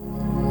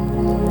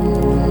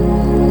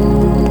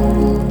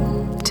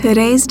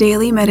Today's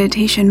Daily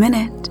Meditation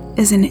Minute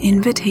is an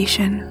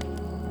invitation.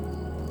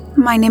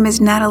 My name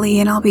is Natalie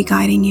and I'll be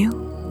guiding you.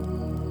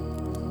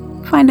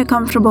 Find a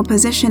comfortable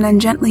position and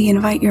gently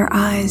invite your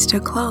eyes to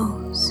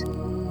close.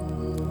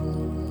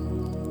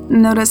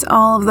 Notice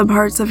all of the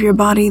parts of your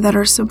body that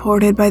are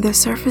supported by the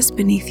surface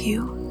beneath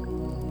you.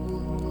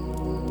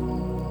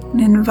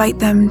 And invite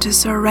them to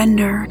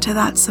surrender to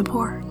that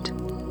support.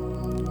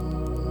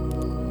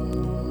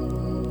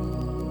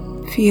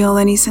 Feel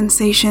any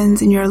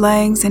sensations in your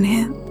legs and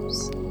hips,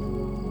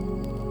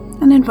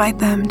 and invite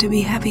them to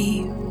be heavy.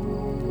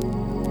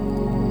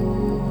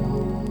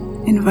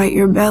 Invite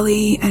your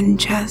belly and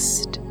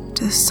chest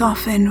to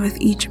soften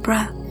with each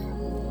breath.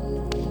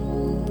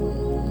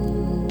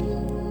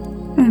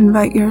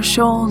 Invite your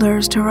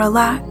shoulders to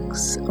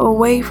relax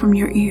away from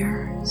your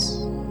ears.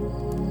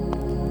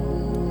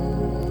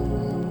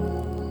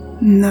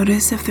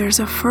 Notice if there's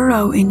a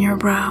furrow in your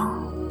brow,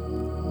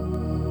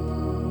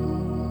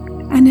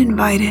 and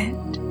invite it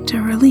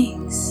to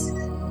release.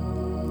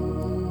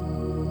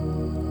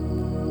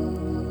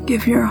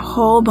 Give your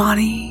whole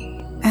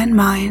body and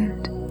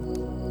mind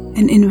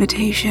an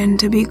invitation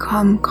to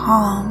become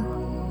calm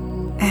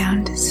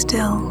and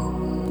still.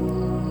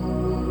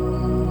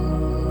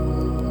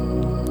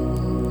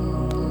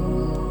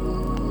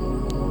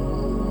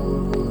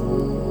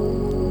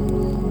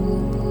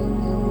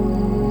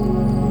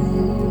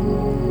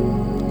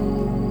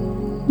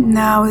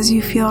 Now, as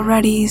you feel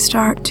ready,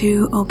 start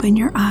to open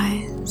your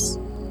eyes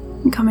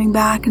and coming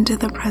back into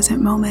the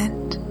present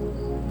moment.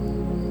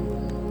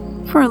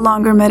 For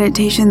longer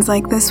meditations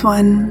like this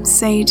one,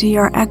 say to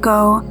your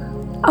echo,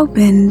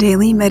 "Open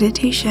daily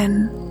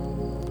meditation."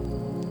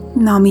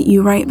 And I'll meet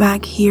you right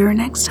back here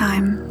next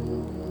time.